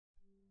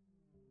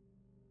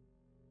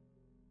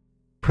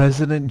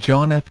President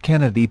John F.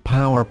 Kennedy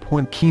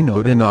PowerPoint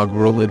Keynote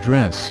Inaugural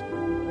Address.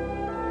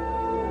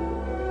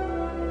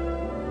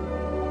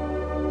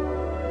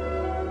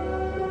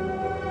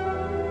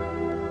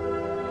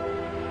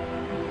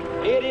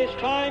 It is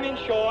time, in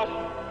short,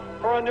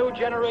 for a new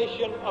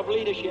generation of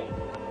leadership.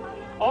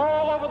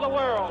 All over the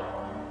world,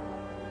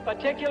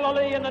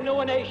 particularly in the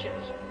newer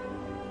nations,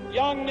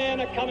 young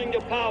men are coming to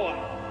power.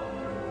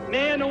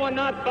 Men who are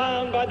not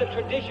bound by the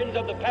traditions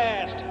of the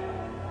past.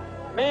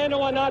 Men who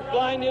are not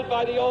blinded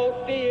by the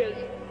old fears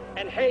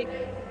and hates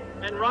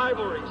and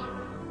rivalries.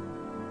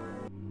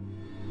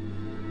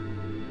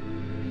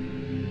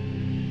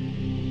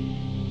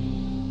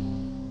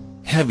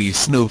 Heavy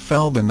snow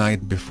fell the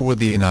night before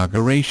the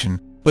inauguration,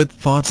 but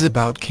thoughts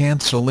about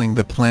cancelling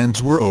the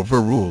plans were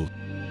overruled.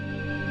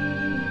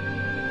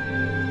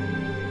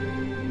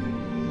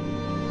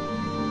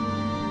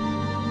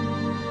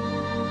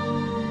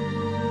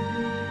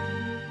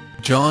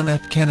 John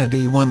F.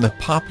 Kennedy won the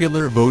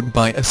popular vote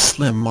by a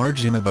slim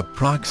margin of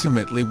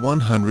approximately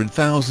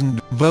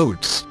 100,000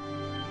 votes.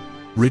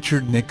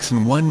 Richard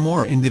Nixon won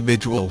more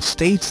individual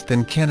states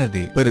than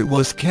Kennedy, but it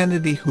was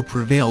Kennedy who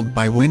prevailed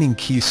by winning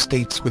key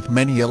states with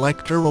many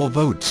electoral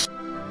votes.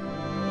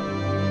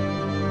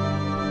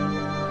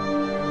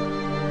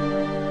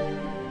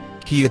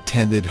 He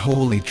attended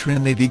Holy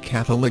Trinity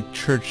Catholic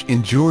Church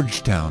in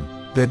Georgetown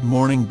that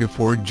morning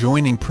before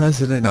joining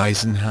President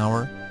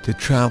Eisenhower to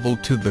travel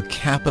to the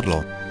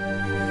Capitol.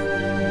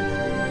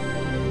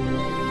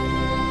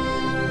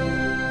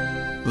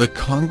 The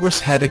Congress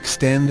had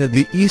extended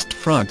the East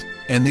Front,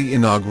 and the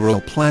inaugural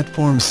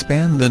platform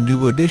spanned the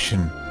new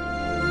addition.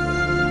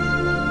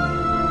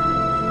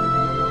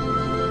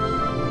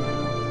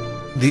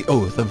 The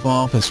oath of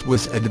office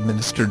was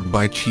administered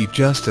by Chief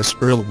Justice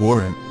Earl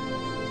Warren.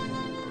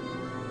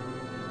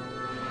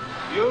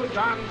 You,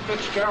 John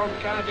Fitzgerald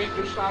Kennedy,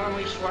 do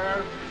solemnly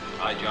swear.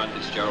 I, John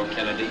Fitzgerald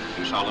Kennedy,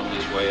 do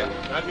solemnly swear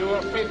that you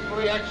will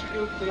faithfully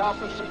execute the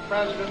office of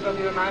President of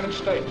the United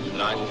States. that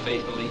I will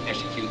faithfully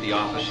execute the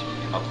office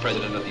of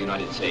President of the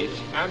United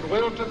States And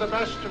will, to the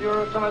best of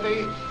your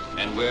ability,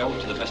 and will,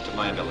 to the best of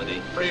my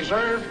ability,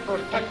 preserve,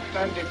 protect,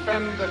 and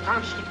defend the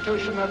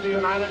Constitution of the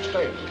United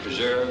States.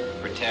 preserve,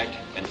 protect,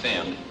 and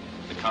defend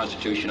the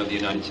Constitution of the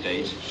United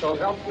States. So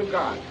help you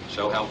God.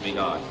 So help me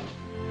God.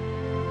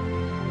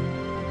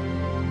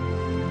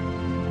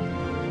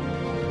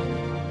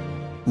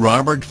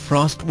 Robert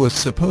Frost was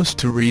supposed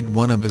to read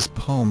one of his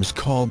poems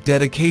called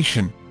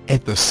Dedication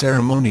at the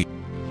ceremony.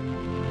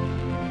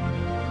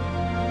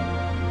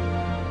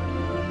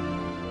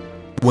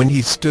 When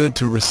he stood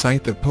to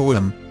recite the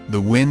poem,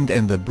 the wind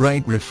and the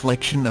bright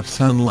reflection of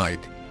sunlight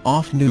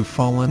off new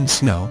fallen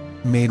snow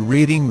made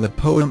reading the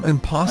poem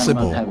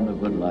impossible. I'm not having a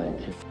good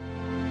life.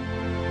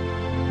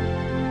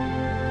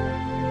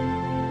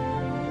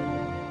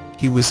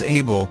 He was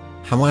able,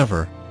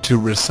 however, to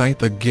recite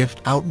the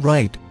gift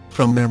outright,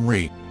 from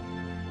memory.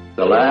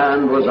 The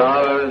land was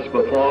ours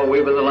before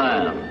we were the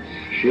land.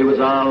 She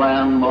was our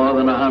land more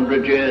than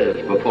 100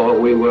 years before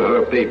we were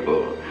her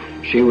people.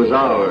 She was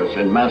ours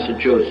in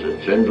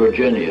Massachusetts, in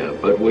Virginia,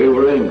 but we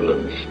were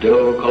England,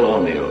 still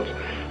colonials,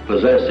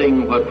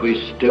 possessing what we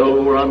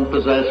still were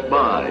unpossessed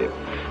by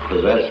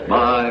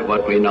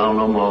what we now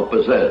no more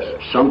possess.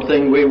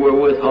 Something we were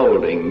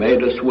withholding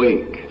made us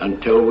weak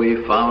until we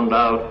found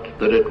out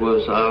that it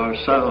was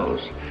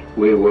ourselves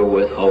we were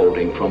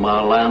withholding from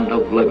our land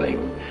of living,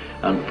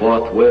 and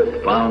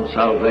forthwith found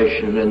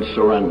salvation in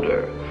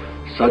surrender.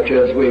 Such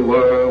as we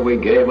were, we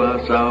gave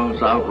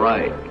ourselves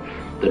outright.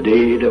 The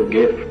deed of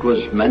gift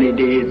was many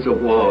deeds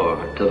of war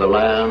to the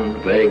land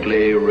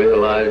vaguely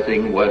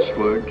realizing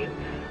westward,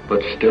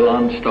 but still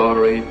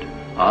unstoried,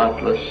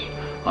 artless,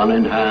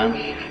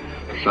 unenhanced,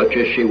 such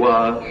as she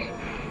was,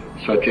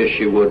 such as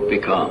she would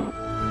become.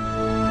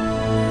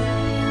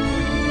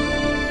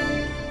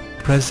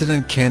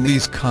 President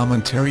Kennedy's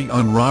commentary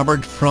on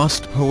Robert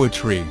Frost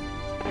poetry.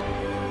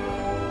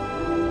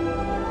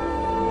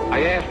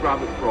 I asked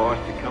Robert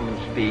Frost to come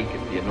and speak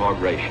at the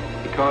inauguration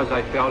because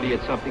I felt he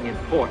had something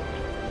important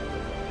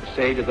to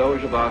say to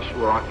those of us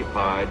who are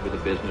occupied with the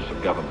business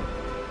of government.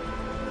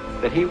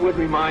 That he would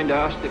remind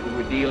us that we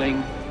were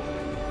dealing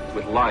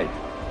with life,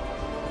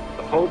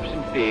 the hopes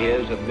and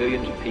fears of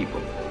millions of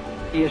people.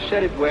 He has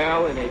said it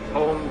well in a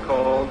poem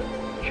called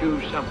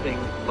 "Choose Something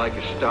Like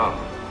a Star,"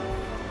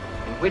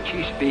 in which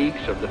he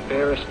speaks of the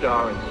fairest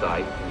star in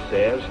sight and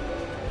says,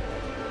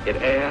 "It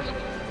asks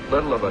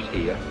little of us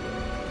here.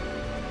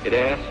 It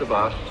asks of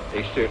us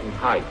a certain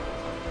height."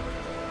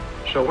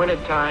 So when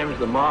at times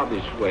the mob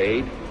is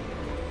swayed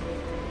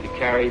to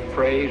carry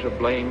praise or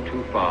blame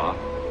too far,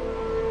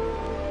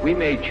 we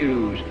may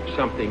choose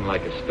something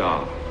like a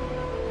star,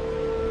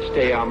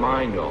 stay our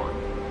mind on,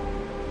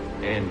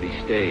 and be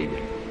stayed.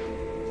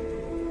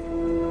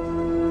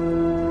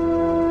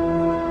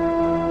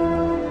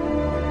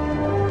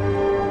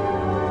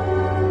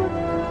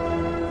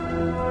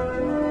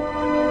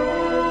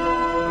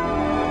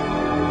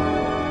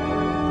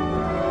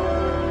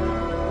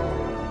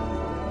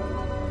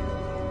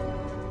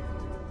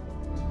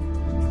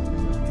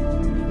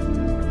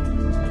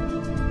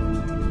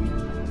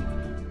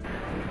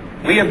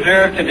 We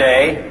observe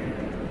today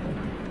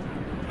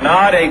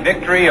not a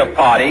victory of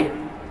party,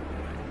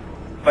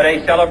 but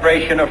a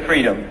celebration of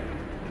freedom,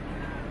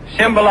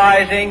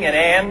 symbolizing an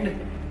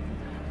end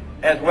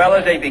as well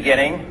as a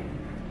beginning,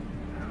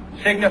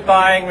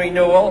 signifying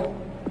renewal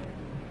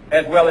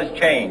as well as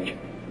change.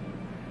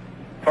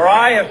 For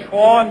I have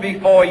sworn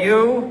before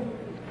you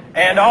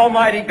and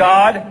Almighty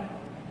God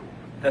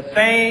the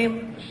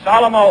same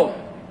solemn oath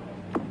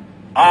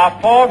our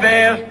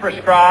forebears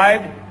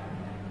prescribed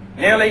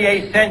nearly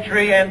a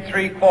century and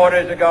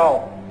 3/4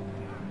 ago.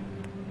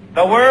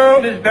 The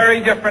world is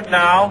very different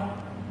now,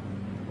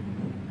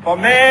 for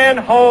man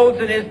holds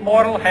in his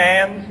mortal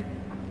hands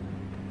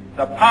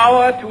the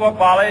power to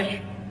abolish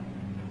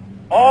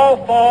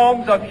all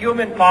forms of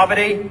human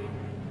poverty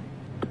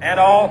and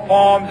all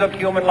forms of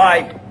human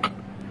life.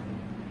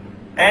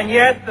 And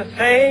yet the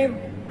same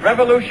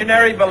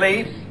revolutionary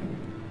beliefs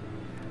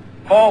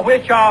for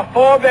which our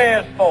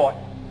forebears fought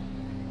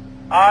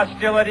are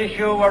still at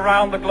issue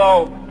around the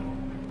globe.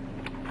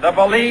 The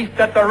belief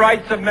that the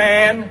rights of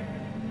man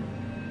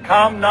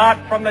come not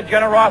from the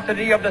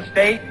generosity of the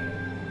state,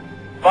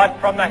 but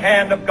from the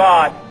hand of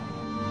God.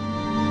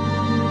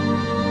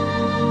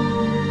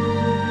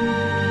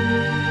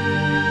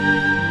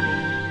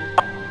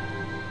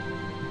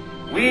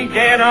 We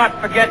dare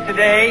not forget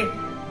today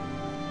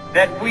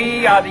that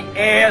we are the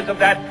heirs of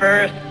that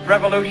first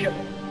revolution.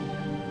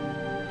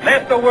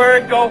 Let the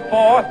word go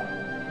forth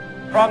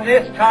from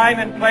this time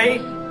and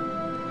place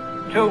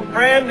to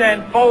friend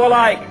and foe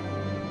alike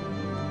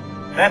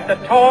that the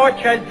torch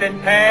has been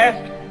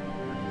passed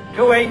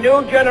to a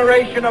new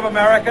generation of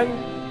Americans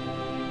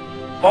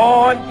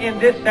born in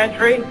this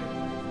century,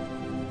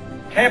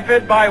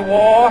 tempered by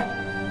war,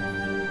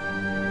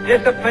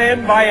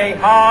 disciplined by a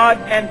hard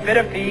and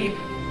bitter peace,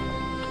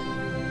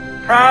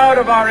 proud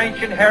of our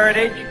ancient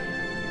heritage,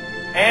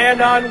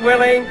 and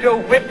unwilling to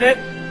witness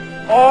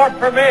or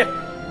permit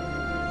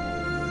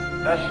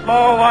the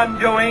slow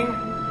undoing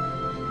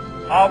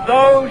of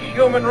those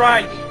human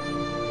rights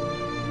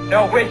to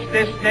which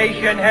this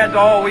nation has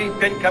always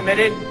been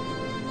committed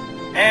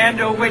and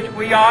to which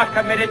we are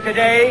committed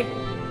today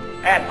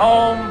at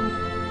home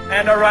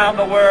and around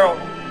the world.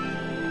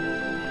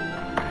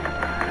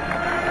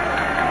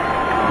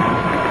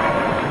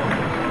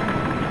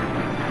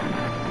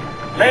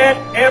 Let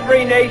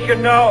every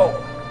nation know,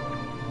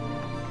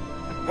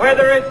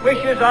 whether it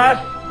wishes us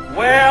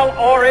well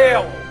or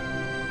ill,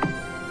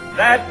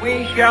 that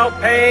we shall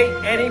pay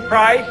any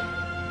price,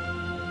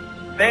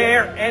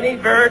 bear any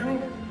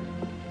burden,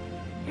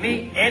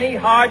 meet any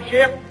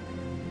hardship,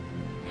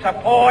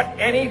 support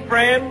any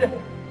friend,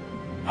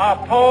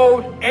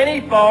 oppose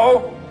any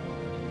foe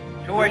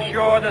to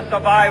assure the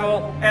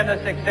survival and the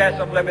success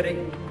of liberty.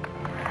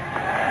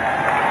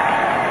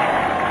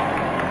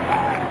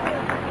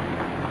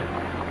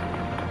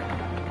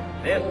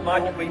 This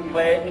much we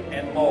pledge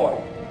and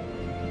more.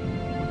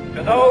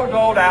 To those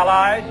old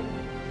allies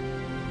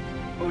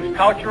whose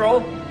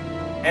cultural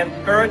and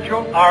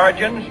spiritual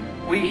origins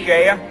we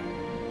share,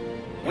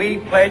 we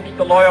pledge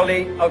the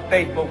loyalty of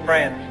faithful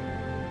friends.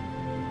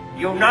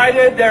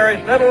 United, there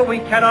is little we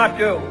cannot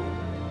do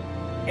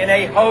in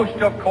a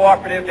host of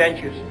cooperative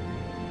ventures.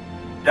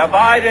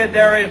 Divided,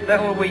 there is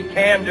little we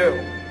can do,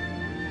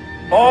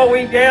 for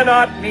we dare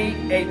not meet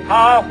a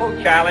powerful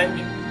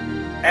challenge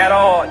at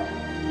odds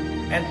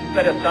and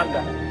split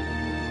asunder.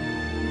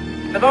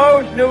 To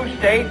those new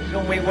states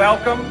whom we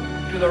welcome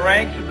to the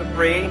ranks of the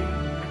free,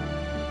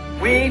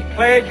 we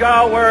pledge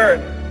our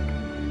word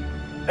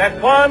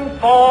that one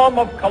form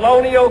of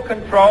colonial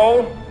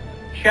control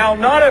shall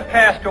not have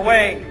passed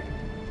away,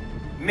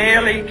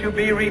 merely to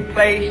be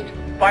replaced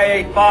by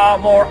a far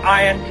more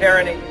iron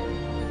tyranny.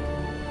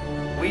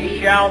 We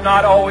shall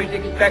not always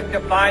expect to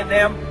find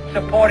them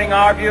supporting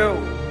our view,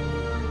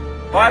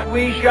 but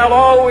we shall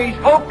always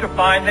hope to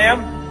find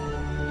them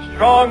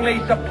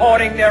strongly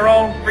supporting their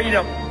own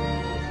freedom,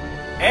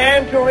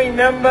 and to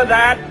remember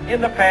that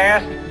in the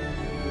past,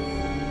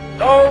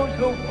 those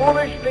who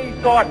foolishly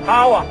sought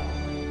power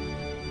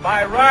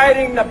by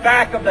riding the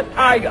back of the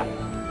tiger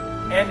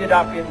ended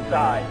up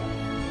inside.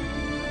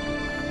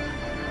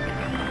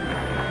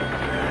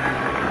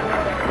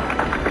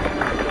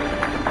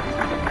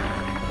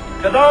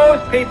 To those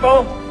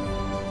people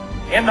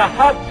in the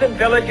huts and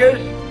villages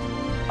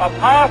of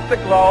half the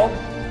globe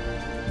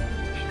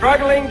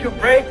struggling to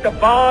break the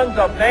bonds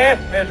of mass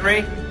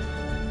misery,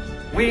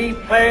 we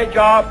pledge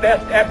our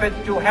best efforts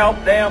to help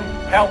them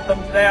help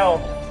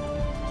themselves.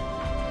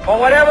 For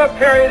whatever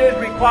period is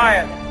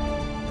required,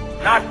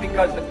 not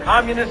because the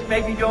communists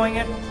may be doing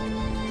it,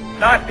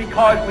 not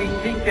because we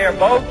seek their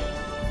votes,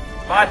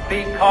 but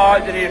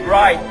because it is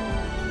right.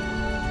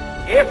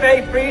 If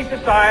a free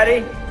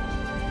society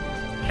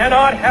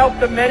cannot help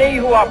the many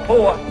who are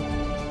poor,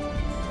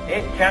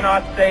 it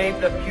cannot save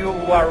the few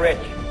who are rich.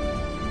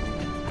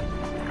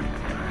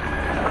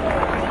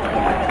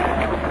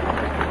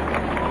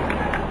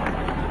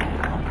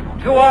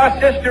 To our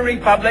sister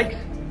republics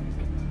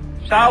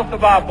south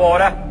of our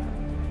border,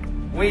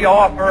 we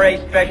offer a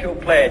special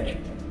pledge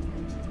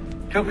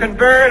to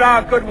convert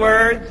our good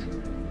words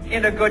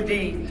into good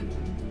deeds.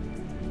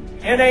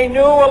 In a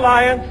new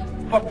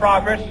alliance for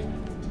progress,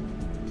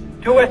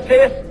 to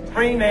assist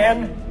free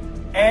men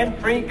and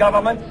free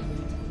governments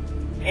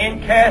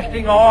in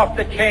casting off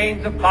the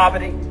chains of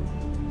poverty.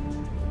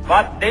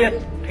 But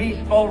this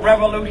peaceful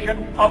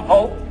revolution of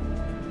hope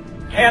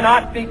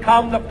cannot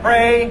become the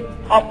prey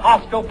of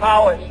hostile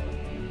powers.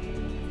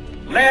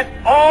 Let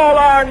all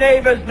our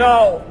neighbors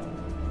know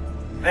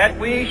that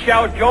we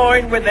shall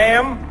join with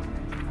them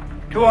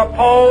to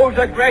oppose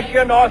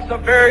aggression or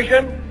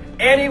subversion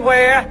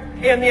anywhere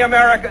in the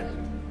Americas.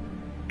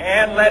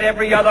 And let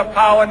every other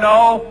power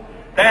know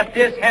that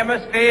this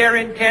hemisphere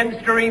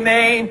intends to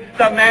remain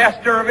the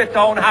master of its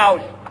own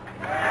house.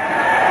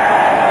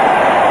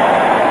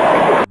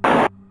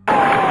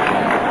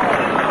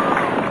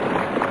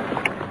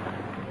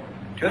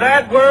 To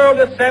that World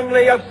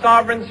Assembly of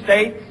Sovereign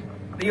States,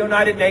 the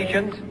United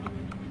Nations,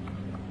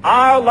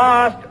 our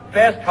last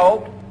best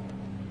hope,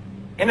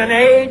 in an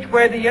age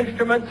where the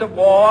instruments of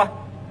war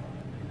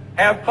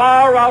have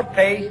far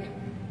outpaced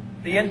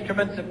the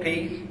instruments of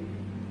peace,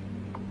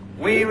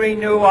 we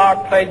renew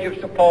our pledge of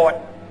support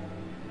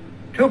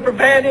to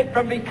prevent it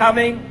from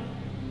becoming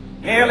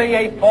merely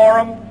a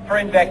forum for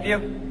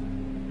invective,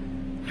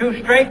 to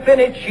strengthen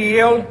its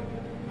shield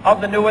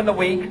of the new and the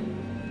weak,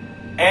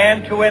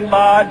 and to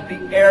enlarge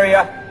the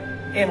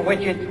area in which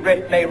its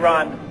writ may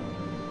run.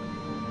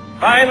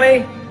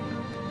 Finally,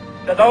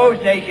 to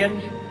those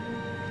nations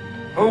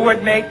who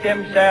would make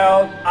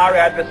themselves our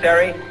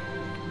adversary,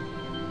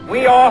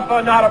 we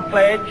offer not a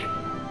pledge,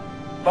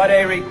 but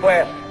a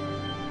request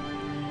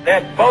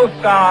that both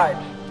sides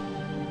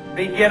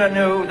begin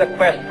anew the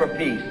quest for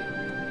peace.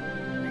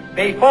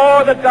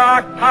 Before the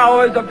dark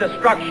powers of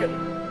destruction,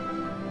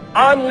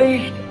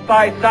 unleashed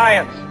by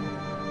science,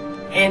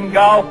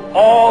 engulf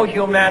all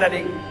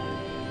humanity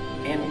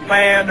in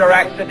planned or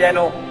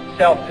accidental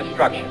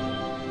self-destruction.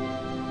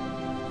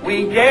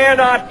 We dare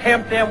not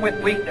tempt them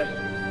with weakness,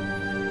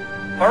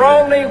 for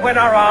only when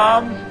our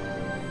arms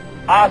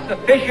are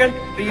sufficient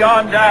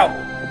beyond doubt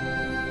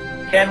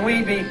can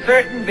we be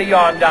certain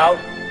beyond doubt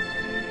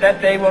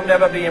that they will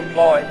never be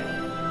employed.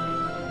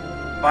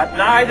 But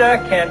neither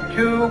can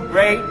two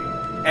great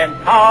and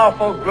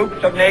powerful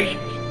groups of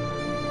nations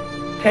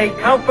take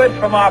comfort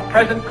from our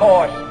present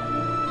course,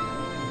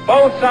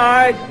 both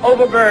sides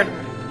overburdened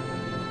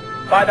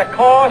by the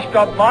cost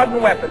of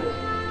modern weapons,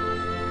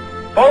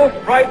 both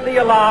rightly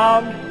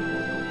alarmed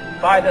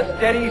by the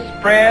steady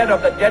spread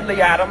of the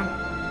deadly atom,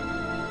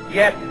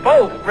 yet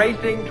both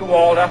racing to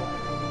alter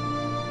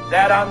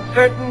that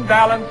uncertain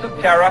balance of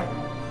terror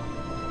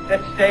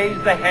that stays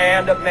the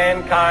hand of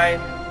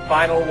mankind's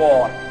final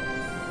war.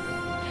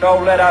 So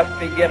let us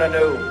begin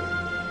anew,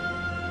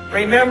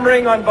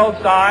 remembering on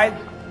both sides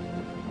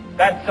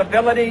that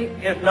civility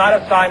is not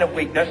a sign of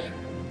weakness,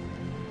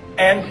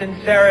 and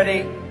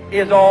sincerity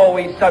is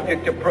always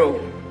subject to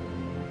proof.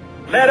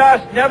 Let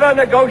us never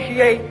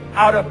negotiate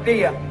out of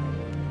fear,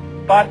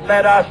 but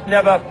let us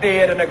never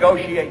fear to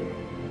negotiate.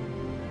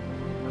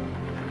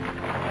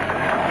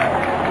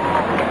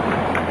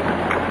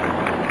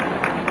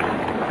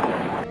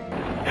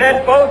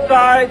 Let both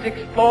sides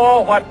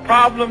explore what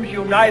problems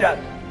unite us,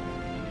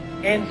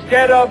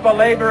 instead of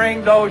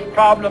belaboring those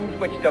problems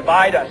which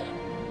divide us.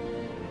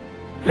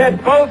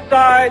 Let both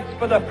sides,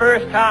 for the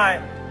first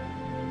time,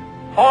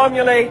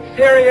 formulate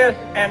serious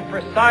and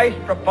precise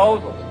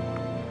proposals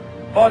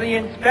for the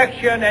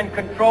inspection and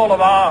control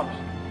of arms,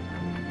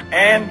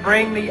 and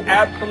bring the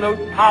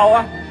absolute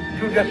power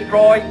to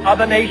destroy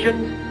other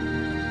nations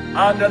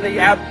under the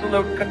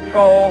absolute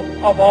control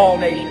of all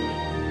nations.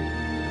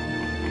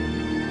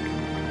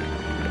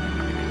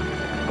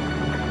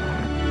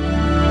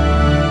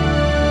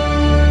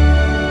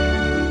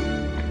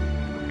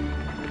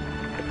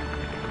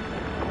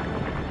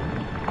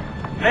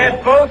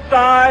 Let both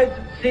sides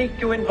seek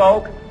to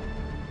invoke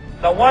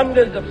the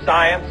wonders of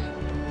science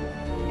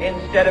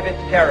instead of its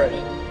terrors.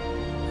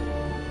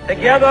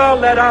 Together,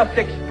 let us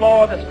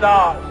explore the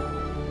stars,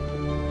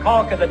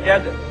 conquer the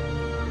deserts,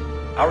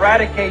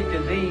 eradicate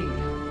disease,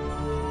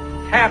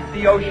 tap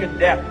the ocean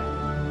depth,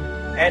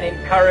 and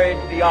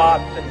encourage the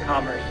arts and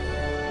commerce.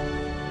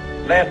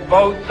 Let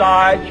both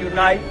sides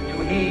unite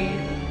to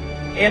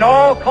heed in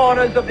all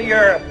corners of the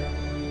earth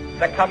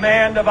the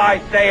command of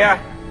Isaiah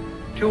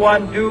to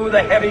undo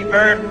the heavy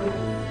burdens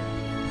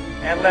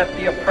and let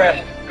the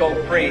oppressed go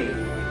free.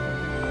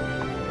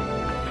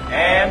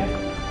 And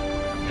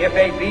if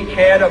a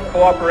beachhead of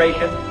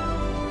cooperation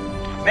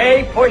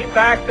may push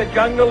back the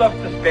jungle of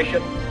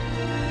suspicion,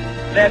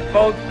 let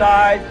both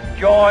sides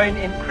join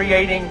in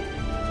creating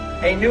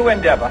a new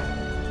endeavor,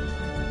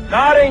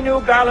 not a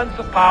new balance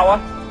of power,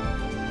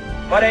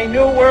 but a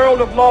new world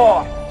of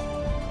law,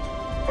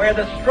 where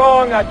the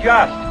strong are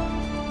just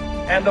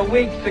and the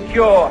weak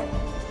secure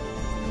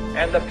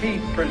and the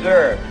peace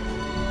preserved.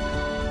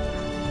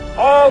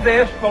 All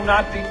this will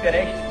not be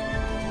finished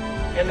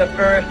in the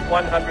first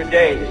 100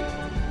 days,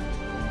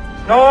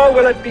 nor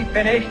will it be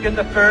finished in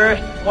the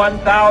first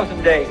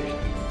 1,000 days,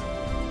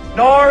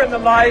 nor in the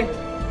life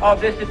of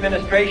this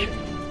administration.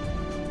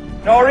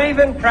 nor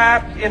even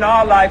perhaps in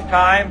our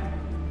lifetime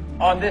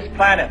on this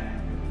planet.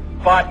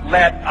 But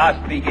let us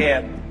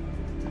begin.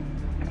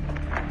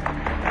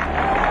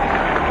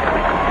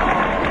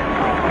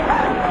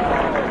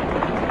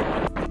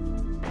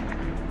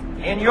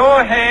 In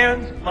your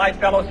hands, my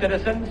fellow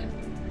citizens,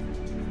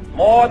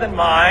 more than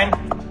mine,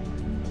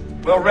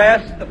 will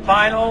rest the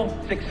final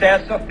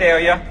success or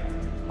failure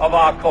of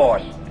our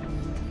course.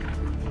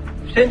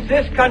 Since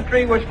this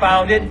country was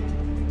founded,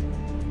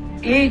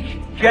 each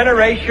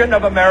generation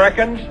of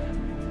Americans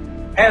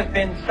has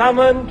been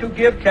summoned to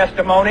give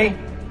testimony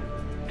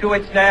to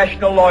its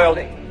national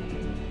loyalty.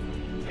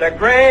 The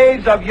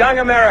graves of young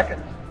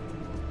Americans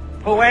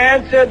who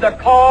answered the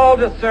call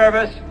to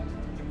service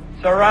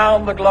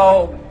surround the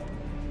globe.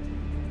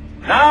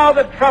 Now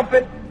the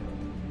trumpet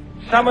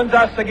summons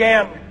us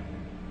again,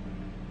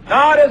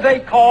 not as a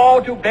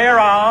call to bear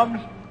arms,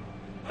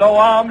 though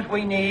arms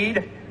we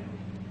need,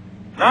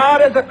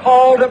 not as a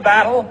call to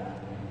battle,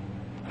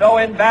 though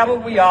in battle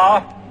we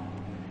are,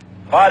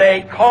 but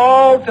a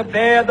call to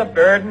bear the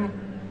burden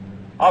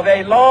of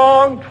a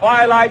long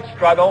twilight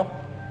struggle,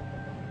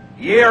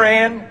 year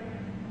in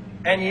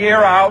and year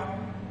out,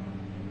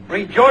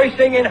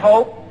 rejoicing in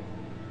hope,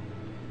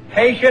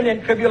 patient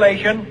in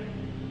tribulation,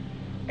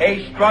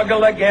 a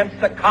struggle against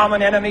the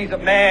common enemies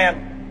of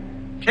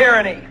man,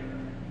 tyranny,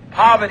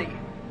 poverty,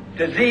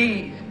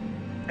 disease,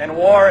 and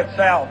war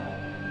itself.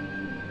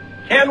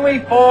 Can we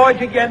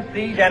forge against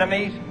these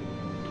enemies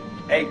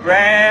a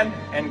grand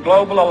and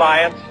global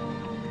alliance,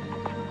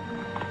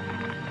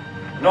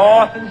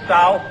 north and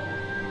south,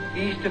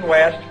 east and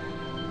west,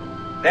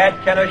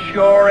 that can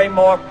assure a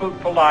more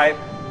fruitful life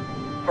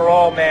for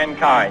all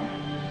mankind?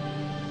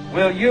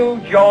 Will you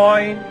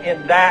join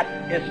in that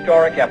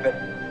historic effort?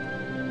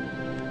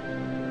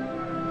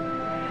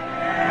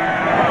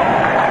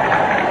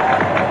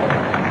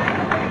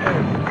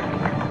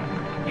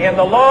 In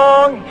the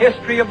long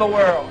history of the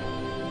world,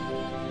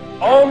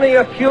 only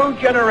a few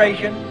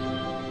generations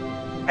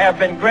have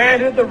been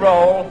granted the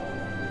role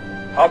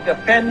of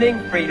defending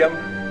freedom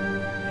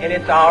in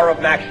its hour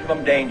of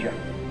maximum danger.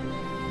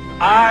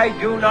 I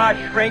do not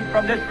shrink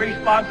from this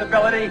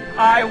responsibility.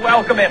 I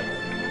welcome it.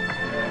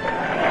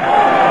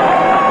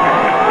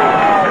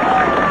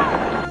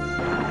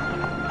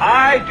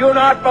 I do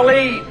not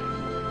believe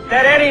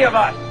that any of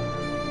us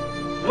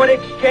would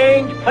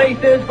exchange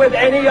places with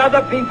any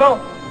other people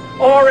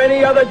or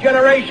any other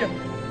generation.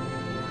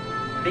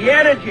 The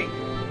energy,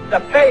 the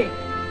faith,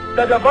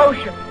 the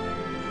devotion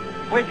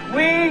which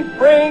we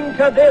bring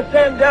to this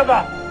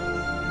endeavor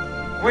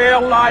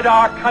will light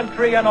our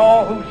country and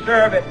all who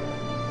serve it.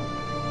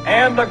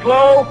 And the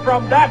glow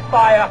from that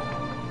fire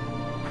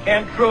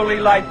can truly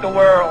light the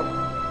world.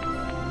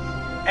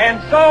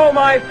 And so,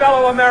 my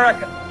fellow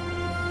Americans,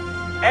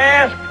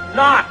 ask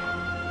not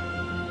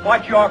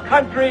what your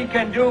country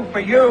can do for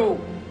you.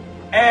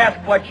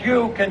 Ask what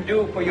you can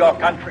do for your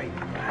country.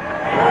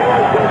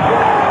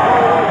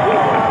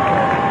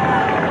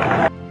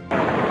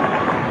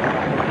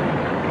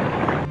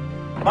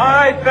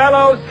 My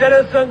fellow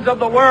citizens of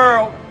the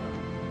world,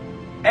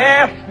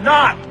 ask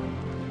not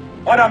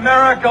what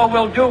America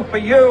will do for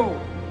you,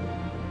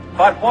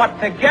 but what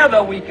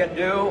together we can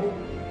do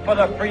for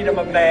the freedom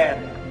of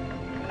man.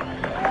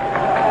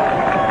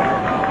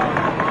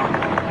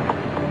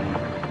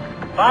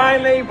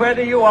 Finally,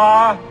 whether you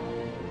are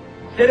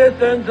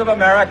citizens of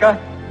America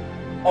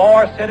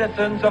or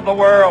citizens of the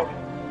world,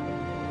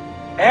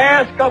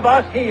 ask of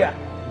us here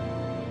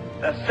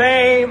the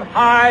same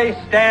high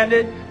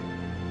standards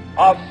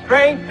of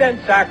strength and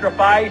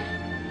sacrifice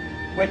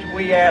which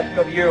we ask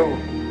of you.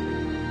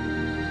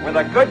 With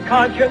a good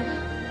conscience,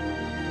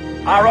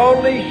 our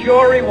only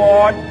sure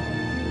reward,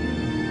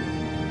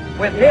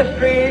 with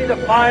history the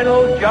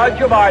final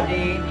judge of our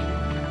deeds,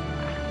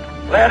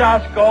 let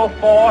us go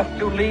forth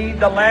to lead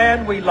the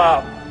land we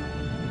love,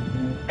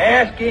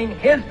 asking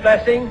His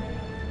blessing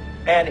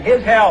and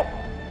His help,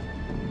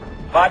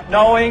 but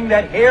knowing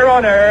that here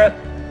on earth,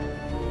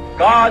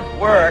 God's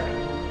work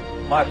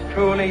must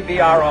truly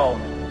be our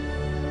own.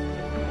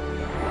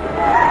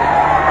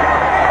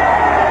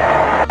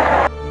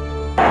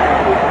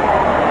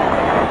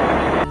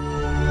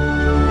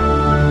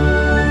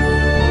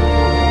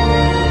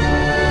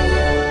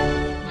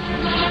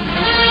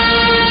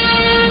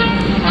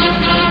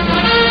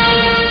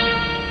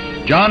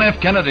 John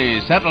F. Kennedy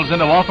settles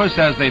into office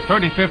as the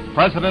 35th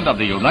President of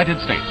the United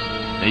States,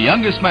 the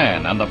youngest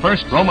man and the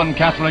first Roman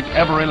Catholic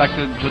ever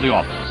elected to the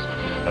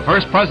office. The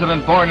first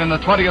president born in the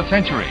 20th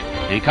century,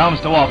 he comes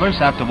to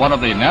office after one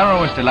of the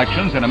narrowest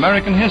elections in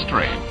American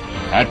history.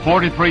 At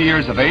 43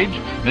 years of age,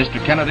 Mr.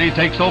 Kennedy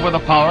takes over the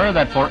power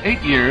that for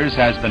 8 years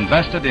has been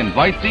vested in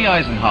Dwight D.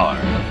 Eisenhower,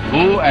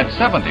 who at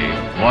 70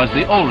 was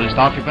the oldest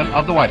occupant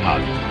of the White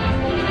House.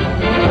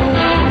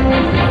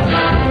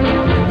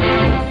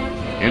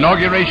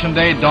 Inauguration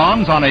Day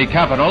dawns on a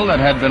Capitol that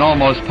had been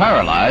almost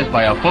paralyzed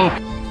by a faux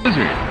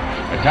blizzard.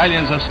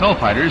 Battalions of snow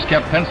fighters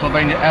kept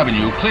Pennsylvania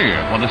Avenue clear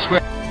for the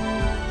square.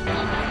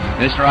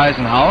 Mr.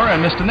 Eisenhower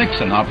and Mr.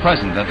 Nixon are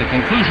present at the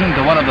conclusion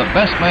to one of the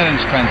best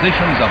managed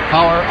transitions of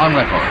power on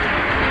record.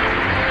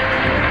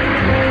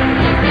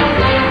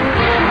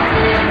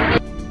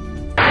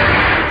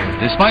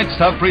 Despite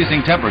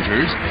sub-freezing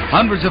temperatures,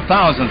 hundreds of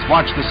thousands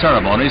watched the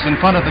ceremonies in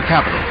front of the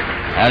Capitol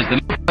as the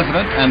new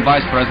President and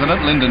Vice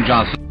President Lyndon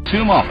Johnson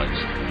assume office.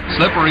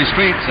 Slippery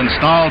streets and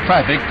snarled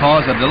traffic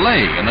caused a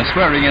delay in the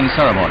swearing-in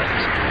ceremonies,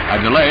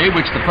 a delay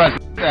which the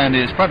President and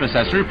his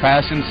predecessor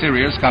passed in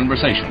serious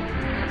conversation.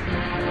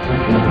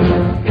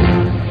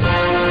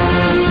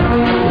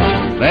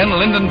 Then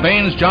Lyndon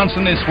Baines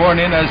Johnson is sworn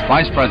in as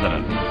Vice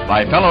President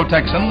by fellow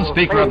Texan,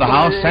 Speaker of the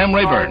House Sam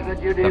Rayburn.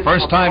 The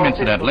first time,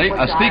 incidentally,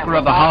 a Speaker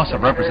of the House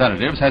of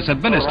Representatives has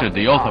administered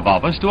the oath of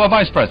office to a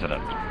Vice President.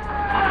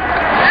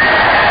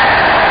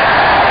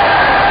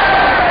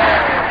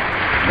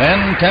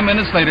 Then, 10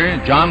 minutes later,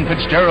 John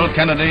Fitzgerald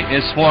Kennedy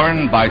is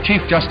sworn by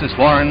Chief Justice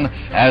Warren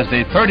as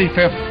the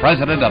 35th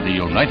President of the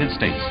United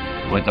States,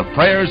 with the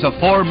prayers of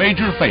 4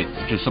 major faiths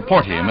to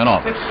support him in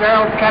office.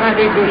 Fitzgerald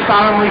Kennedy, do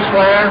solemnly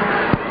swear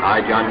I,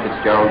 John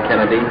Fitzgerald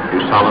Kennedy, do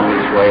solemnly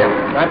swear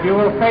that you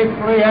will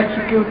faithfully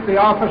execute the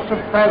office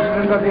of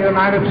President of the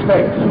United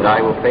States that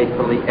I will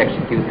faithfully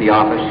execute the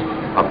office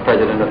of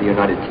President of the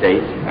United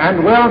States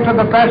and will, to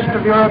the best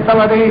of your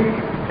ability,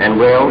 and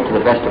will, to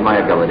the best of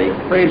my ability,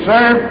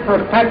 preserve,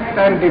 protect,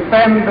 and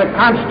defend the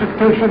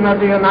Constitution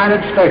of the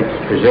United States.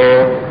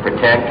 preserve,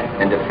 protect,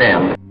 and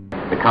defend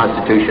the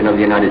Constitution of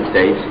the United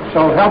States.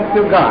 So help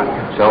you God.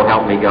 So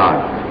help me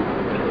God.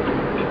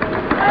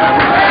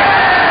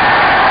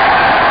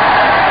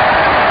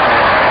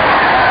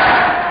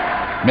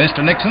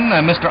 Mr. Nixon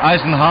and Mr.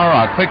 Eisenhower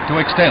are quick to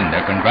extend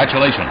their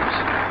congratulations.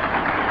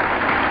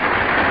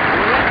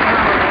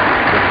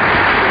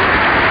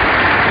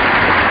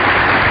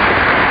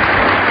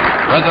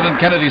 President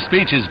Kennedy's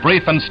speech is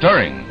brief and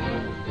stirring.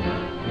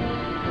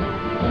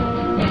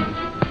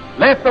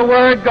 Let the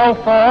word go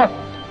forth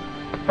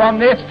from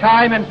this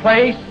time and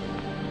place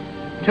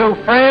to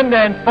friend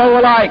and foe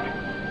alike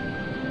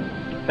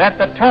that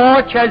the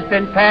torch has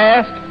been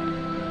passed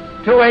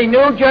to a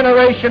new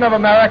generation of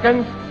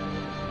Americans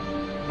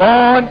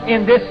born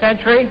in this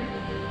century,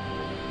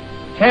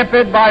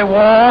 tempered by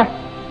war,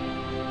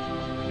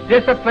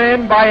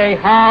 disciplined by a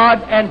hard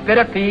and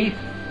bitter peace,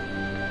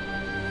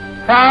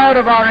 proud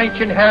of our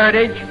ancient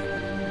heritage,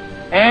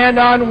 and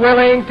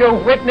unwilling to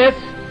witness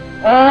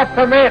or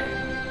permit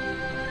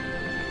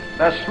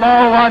the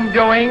slow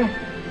undoing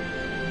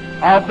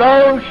of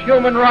those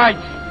human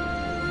rights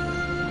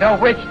to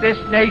which this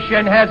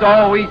nation has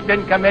always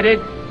been committed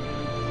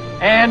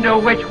and to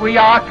which we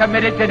are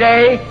committed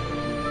today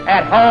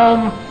at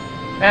home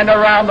and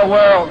around the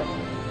world.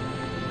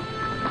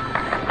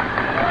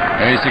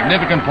 A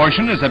significant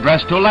portion is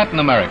addressed to Latin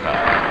America.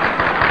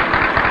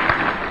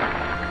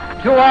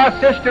 To our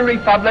sister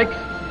republics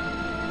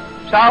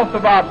south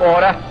of our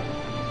border,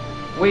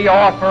 we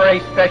offer a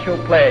special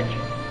pledge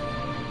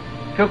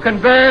to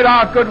convert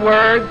our good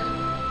words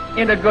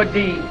into good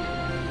deeds,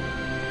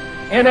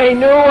 in a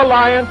new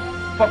alliance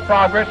for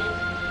progress,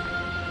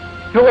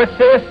 to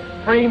assist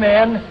free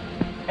men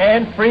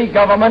and free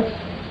governments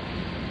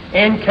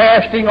in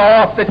casting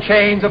off the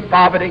chains of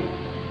poverty.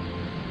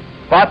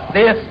 But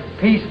this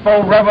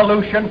peaceful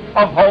revolution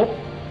of hope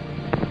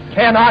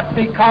cannot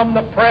become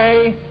the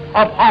prey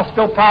of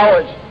hostile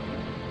powers.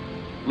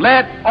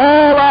 Let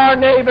all our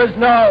neighbors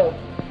know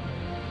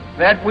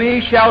that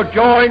we shall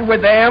join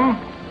with them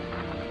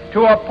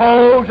to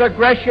oppose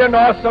aggression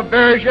or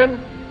subversion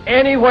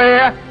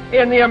anywhere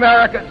in the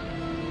Americas.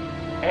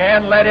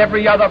 And let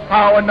every other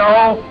power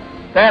know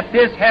that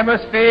this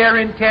hemisphere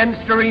intends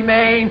to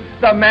remain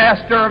the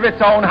master of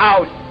its own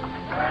house.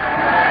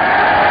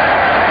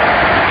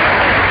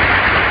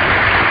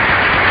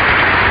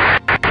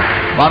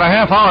 About a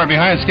half hour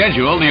behind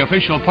schedule, the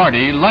official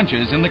party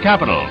lunches in the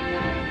Capitol,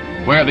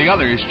 where the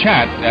others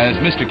chat as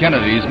Mr.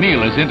 Kennedy's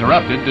meal is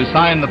interrupted to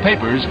sign the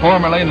papers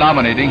formally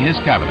nominating his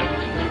cabinet.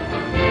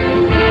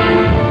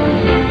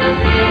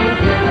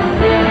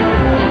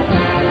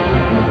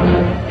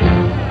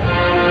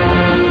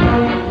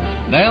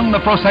 Then the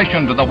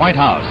procession to the White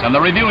House and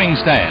the reviewing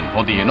stand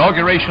for the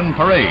inauguration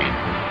parade.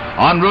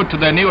 En route to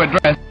their new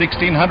address,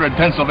 1600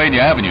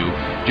 Pennsylvania Avenue,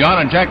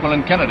 John and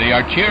Jacqueline Kennedy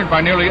are cheered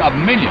by nearly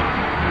 1 million.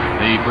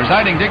 The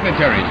presiding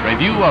dignitaries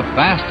review a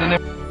vast and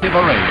impressive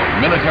array of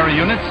military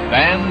units,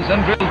 bands,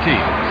 and drill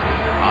teams.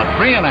 A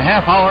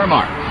 3.5-hour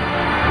march.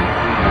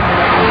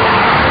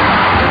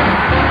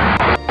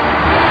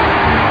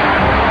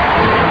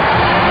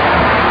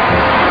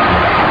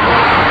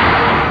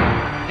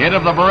 Head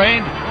of the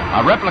parade,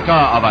 a replica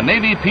of a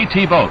Navy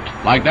PT boat,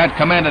 like that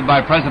commanded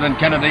by President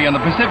Kennedy in the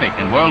Pacific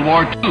in World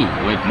War II,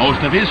 with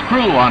most of his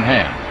crew on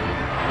hand.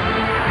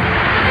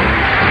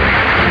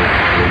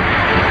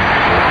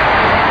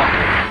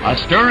 A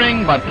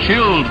stirring but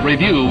chilled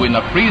review in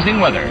the freezing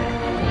weather.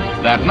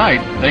 That night,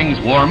 things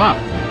warm up.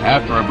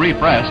 After a brief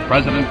rest,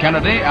 President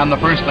Kennedy and the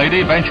First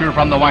Lady venture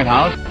from the White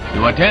House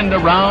to attend a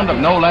round of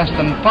no less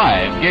than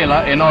 5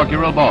 gala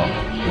inaugural balls.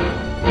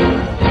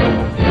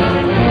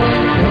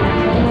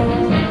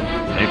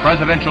 The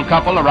presidential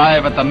couple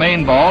arrive at the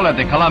main ball at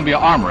the Columbia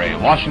Armory,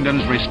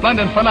 Washington's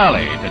resplendent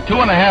finale to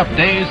 2.5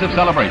 days of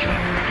celebration.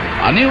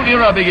 A new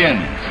era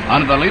begins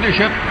under the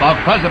leadership of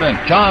President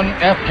John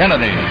F.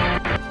 Kennedy.